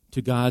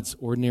to God's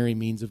ordinary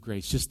means of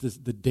grace. Just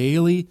the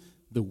daily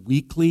the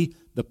weekly,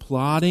 the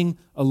plodding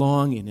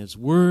along in His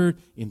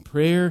Word, in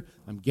prayer.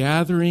 I'm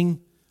gathering,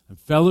 I'm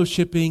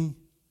fellowshipping,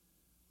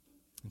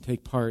 and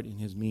take part in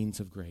His means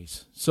of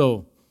grace.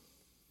 So,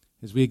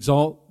 as we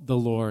exalt the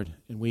Lord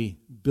and we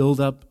build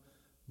up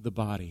the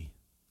body,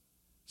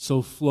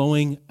 so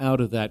flowing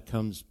out of that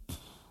comes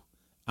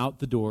out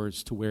the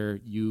doors to where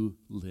you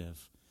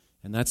live.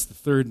 And that's the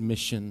third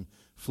mission,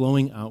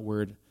 flowing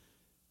outward.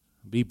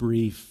 Be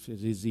brief.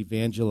 It is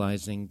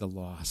evangelizing the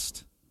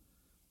lost.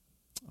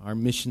 Our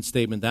mission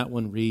statement, that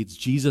one reads,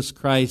 Jesus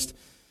Christ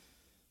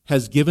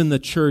has given the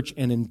church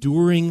an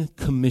enduring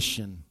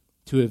commission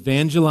to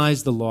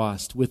evangelize the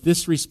lost, with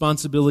this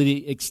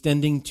responsibility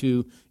extending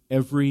to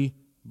every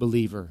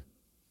believer.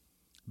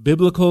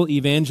 Biblical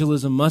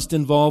evangelism must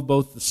involve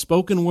both the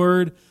spoken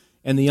word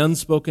and the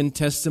unspoken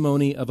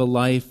testimony of a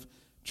life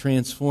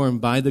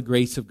transformed by the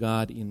grace of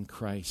God in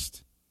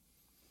Christ.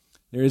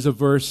 There is a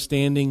verse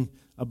standing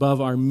above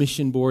our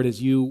mission board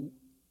as you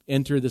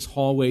enter this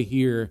hallway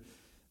here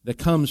that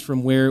comes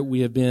from where we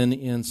have been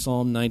in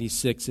Psalm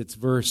 96. It's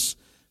verse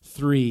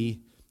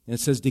 3. And it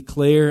says,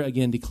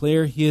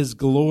 declare His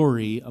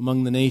glory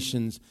among the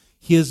nations,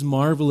 His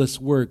marvelous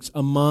works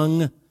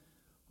among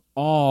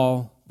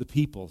all the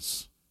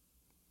peoples.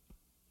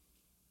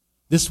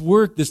 This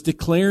work, this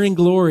declaring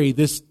glory,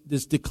 this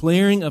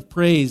declaring of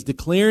praise,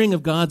 declaring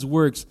of God's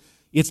works,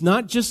 it's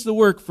not just the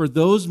work for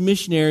those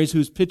missionaries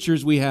whose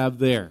pictures we have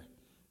there.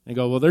 And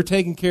go, well, they're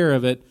taking care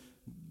of it.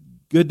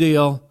 Good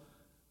deal.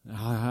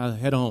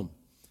 Head home.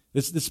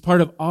 This is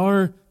part of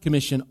our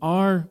commission,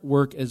 our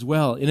work as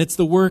well. And it's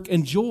the work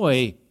and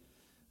joy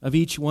of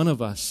each one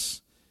of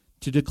us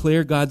to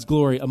declare God's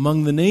glory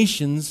among the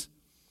nations,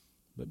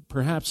 but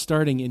perhaps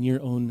starting in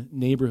your own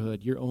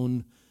neighborhood, your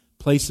own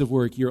place of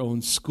work, your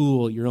own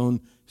school, your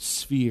own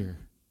sphere.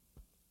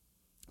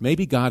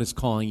 Maybe God is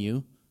calling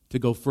you to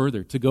go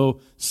further, to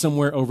go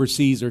somewhere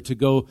overseas, or to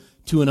go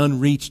to an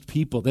unreached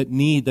people that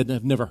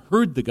have never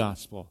heard the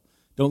gospel.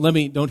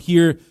 Don't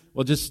hear,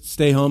 well, just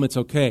stay home, it's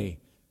okay.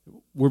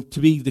 We're to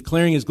be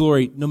declaring His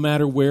glory no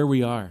matter where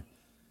we are.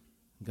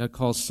 God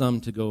calls some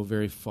to go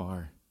very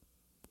far.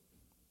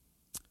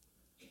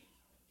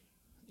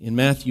 In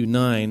Matthew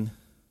 9,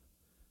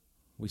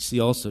 we see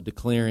also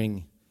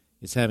declaring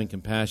is having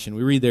compassion.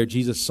 We read there,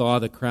 Jesus saw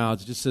the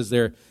crowds. It just says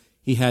there,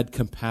 He had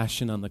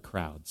compassion on the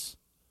crowds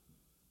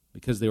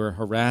because they were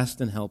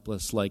harassed and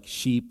helpless like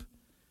sheep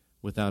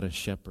without a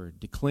shepherd.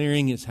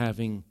 Declaring is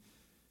having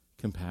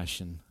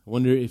compassion. I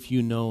wonder if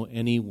you know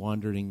any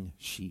wandering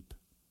sheep.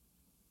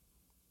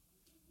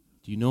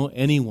 Do you know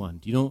anyone?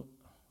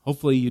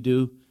 Hopefully you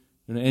do.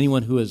 You know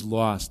anyone who is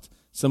lost,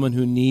 someone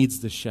who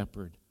needs the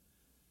shepherd.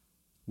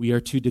 We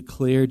are to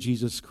declare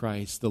Jesus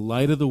Christ, the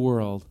light of the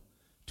world,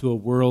 to a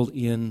world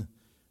in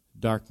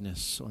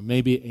darkness, or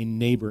maybe a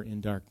neighbor in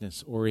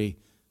darkness, or a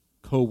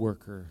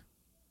co-worker,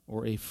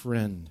 or a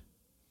friend.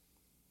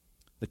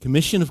 The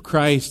commission of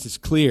Christ is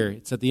clear.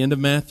 It's at the end of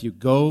Matthew.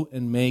 Go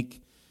and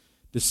make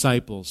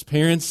disciples.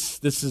 Parents,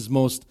 this is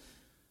most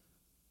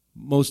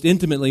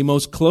intimately,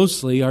 most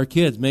closely our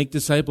kids. Make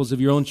disciples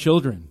of your own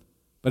children.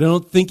 But I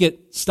don't think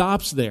it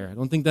stops there. I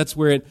don't think that's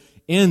where it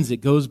ends. It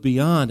goes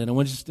beyond. And I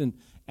want just to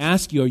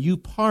ask you, are you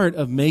part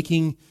of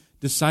making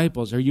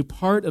disciples? Are you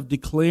part of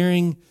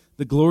declaring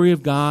the glory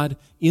of God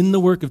in the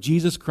work of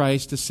Jesus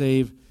Christ to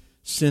save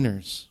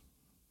sinners?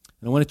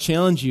 And I want to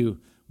challenge you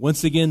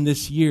once again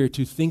this year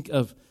to think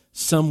of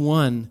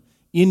someone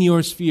in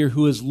your sphere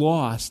who is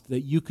lost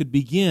that you could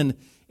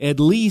at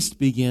least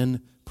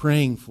begin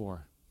praying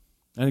for.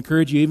 I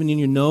encourage you, even in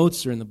your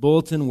notes or in the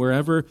bulletin,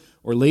 wherever,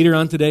 or later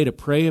on today, to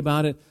pray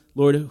about it.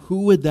 Lord,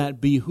 who would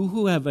that be?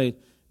 Who have I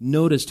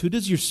noticed? Who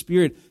does your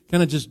Spirit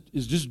kind of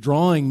is just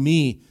drawing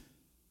me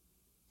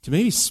to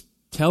maybe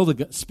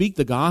speak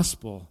the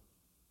gospel?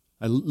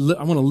 I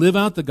want to live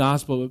out the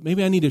gospel, but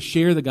maybe I need to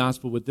share the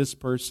gospel with this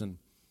person.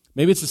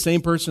 Maybe it's the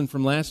same person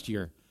from last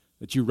year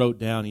that you wrote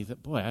down. You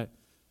thought, boy,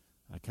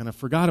 I kind of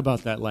forgot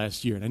about that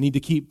last year, and I need to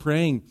keep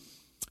praying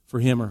for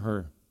him or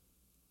her.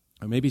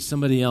 Or maybe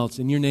somebody else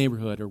in your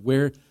neighborhood, or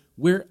where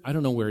I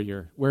don't know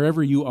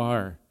wherever you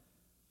are,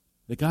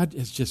 that God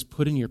has just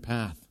put in your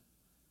path.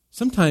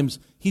 Sometimes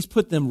He's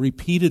put them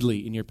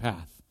repeatedly in your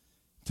path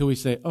until we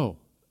say, oh,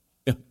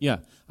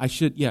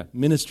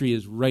 ministry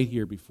is right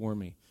here before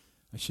me.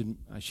 I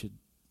should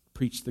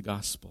preach the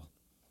gospel.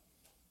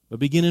 But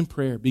begin in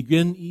prayer.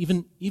 Begin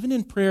even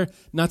in prayer,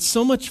 not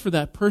so much for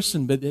that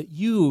person, but that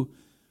you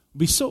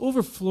be so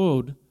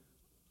overflowing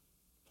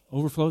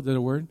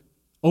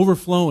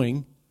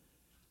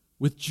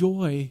with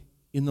joy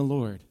in the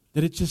Lord,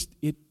 that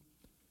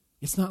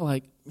it's not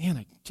like,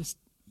 man,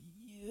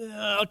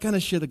 I'll kind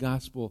of share the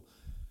gospel.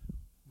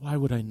 Why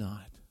would I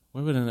not?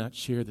 Why would I not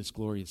share this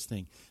glorious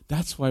thing?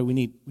 That's why we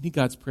need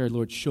God's prayer.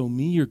 Lord, show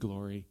me your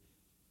glory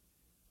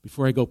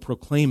before I go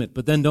proclaim it.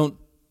 But then don't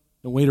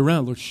wait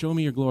around. Lord, show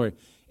me your glory.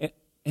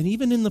 And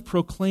even in the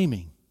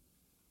proclaiming,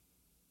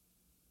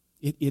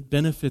 it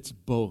benefits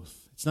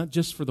both. It's not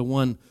just for the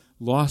one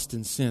lost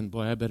in sin.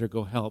 Boy, I better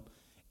go help.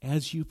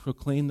 As you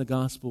proclaim the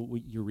gospel,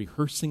 you're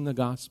rehearsing the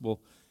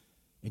gospel.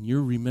 and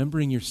you're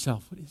remembering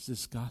yourself, what is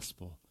this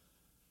gospel?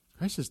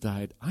 Christ has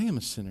died. I am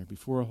a sinner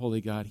before a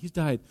holy God. He's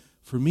died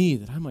for me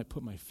that I might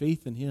put my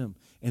faith in him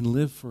and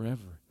live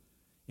forever.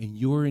 And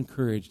you're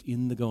encouraged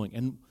in the going.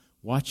 And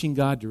watching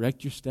God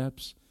direct your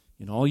steps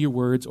in all your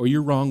words or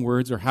your wrong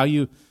words or how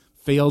you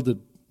failed to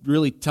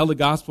really tell the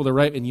gospel the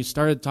right, and you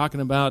started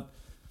talking about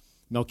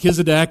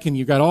Melchizedek and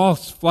you got all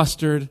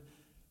flustered,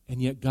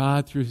 and yet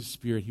God, through his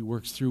Spirit, he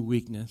works through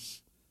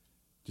weakness.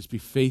 Just be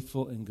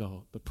faithful and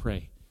go, but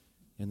pray,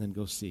 and then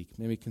go seek.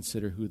 Maybe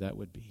consider who that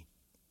would be.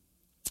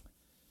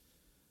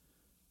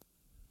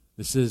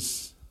 This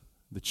is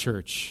the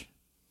church,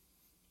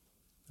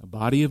 a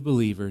body of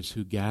believers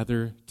who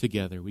gather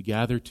together. We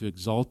gather to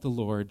exalt the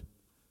Lord,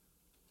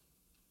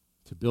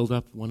 to build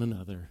up one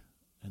another,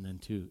 and then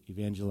to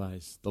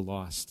evangelize the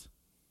lost.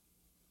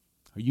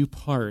 Are you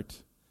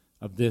part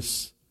of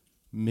this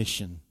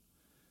mission?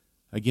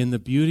 Again, the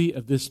beauty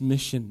of this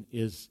mission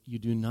is you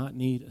do not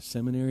need a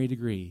seminary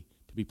degree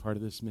to be part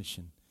of this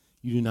mission.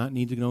 You do not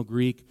need to know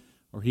Greek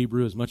or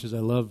Hebrew as much as I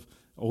love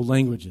old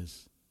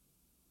languages.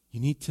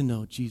 You need to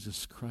know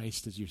Jesus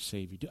Christ as your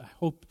Savior. I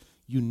hope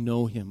you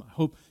know him. I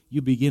hope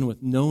you begin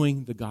with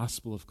knowing the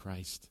gospel of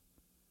Christ.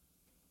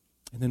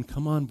 And then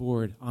come on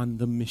board on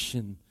the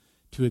mission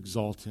to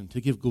exalt him,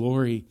 to give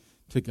glory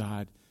to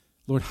God.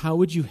 Lord, how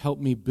would you help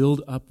me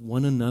build up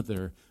one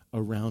another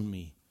around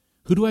me?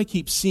 Who do I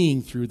keep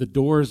seeing through the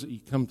doors that you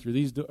come through?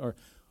 These or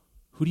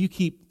who do you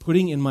keep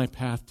putting in my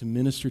path to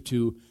minister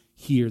to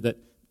here? That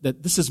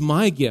this is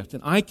my gift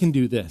and I can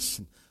do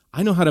this.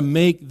 I know how to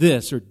make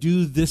this or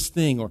do this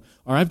thing, or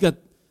I've got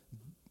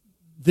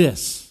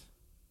this,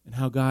 and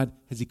how God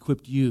has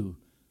equipped you,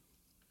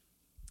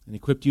 and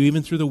equipped you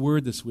even through the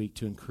Word this week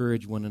to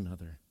encourage one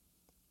another.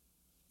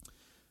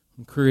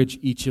 Encourage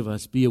each of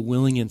us, be a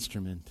willing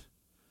instrument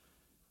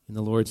in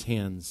the Lord's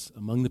hands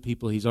among the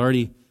people he's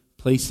already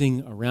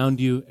placing around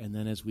you, and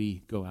then as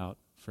we go out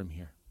from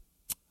here.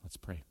 Let's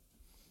pray.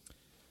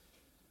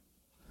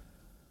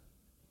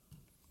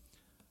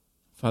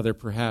 Father,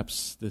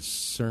 perhaps this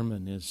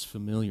sermon is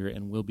familiar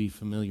and will be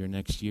familiar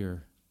next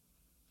year.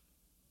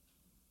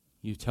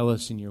 You tell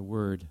us in your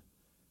word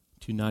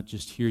to not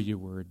just hear your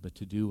word, but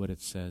to do what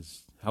it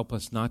says. Help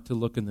us not to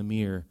look in the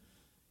mirror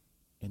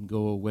and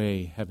go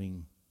away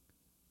having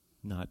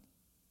not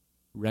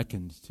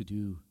reckoned to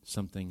do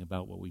something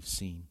about what we've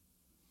seen.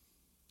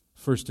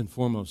 First and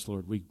foremost,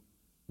 Lord, we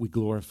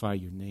glorify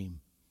your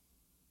name.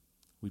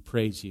 We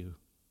praise you.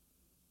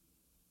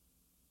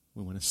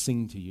 We want to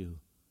sing to you,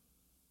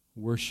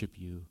 worship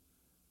you,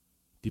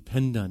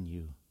 depend on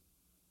you,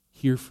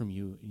 hear from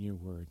you in your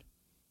word.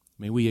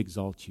 May we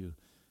exalt you.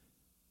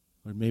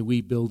 Lord, may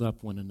we build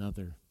up one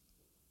another.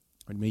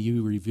 Lord, may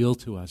you reveal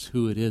to us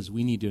who it is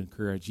we need to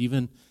encourage,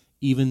 even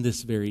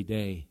this very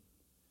day,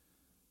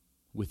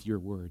 with your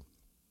word.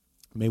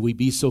 May we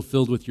be so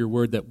filled with your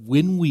word that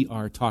when we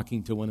are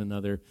talking to one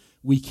another,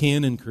 we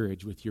can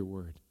encourage with your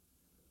word.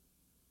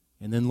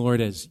 And then, Lord,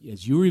 as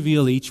you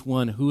reveal each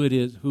one who it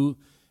is, who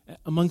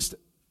amongst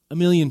a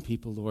million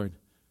people, Lord,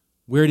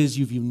 where it is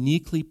you've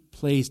uniquely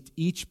placed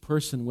each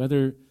person,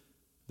 whether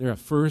they're a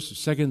first, or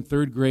second,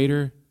 third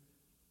grader,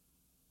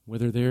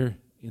 whether they're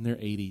in their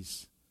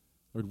 80s,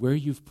 Lord, where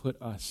you've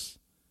put us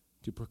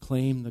to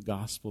proclaim the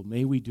gospel,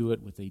 may we do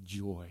it with a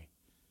joy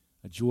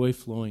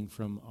flowing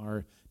from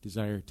our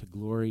desire to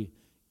glory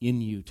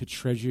in you, to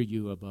treasure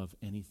you above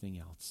anything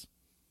else.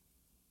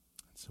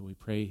 So we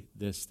pray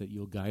this, that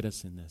you'll guide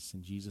us in this.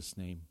 In Jesus'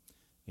 name,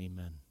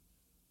 amen.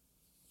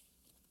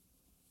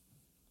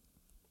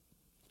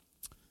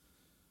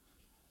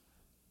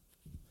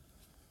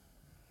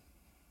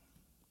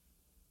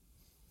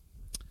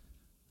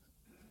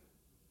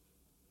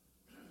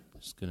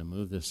 Just going to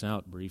move this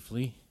out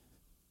briefly.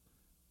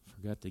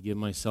 Forgot to give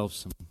myself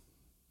some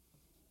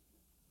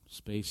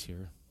space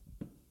here.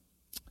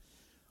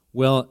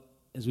 Well,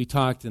 as we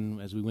talked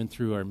and as we went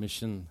through our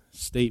mission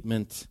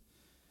statement,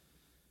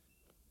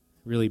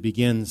 really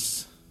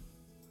begins,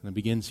 and it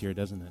begins here,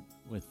 doesn't it,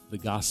 with the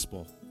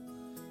gospel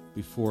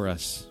before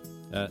us.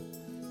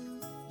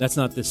 That's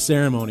not the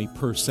ceremony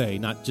per se,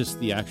 not just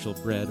the actual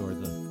bread or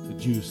the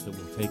juice that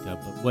we'll take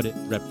up, but what it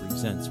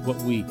represents, what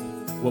we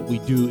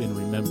do in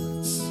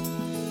remembrance,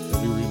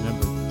 that we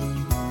remember.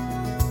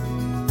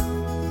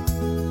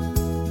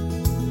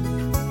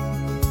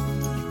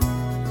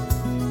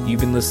 You've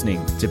been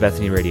listening to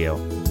Bethany Radio,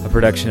 a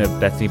production of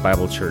Bethany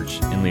Bible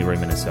Church in Leroy,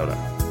 Minnesota.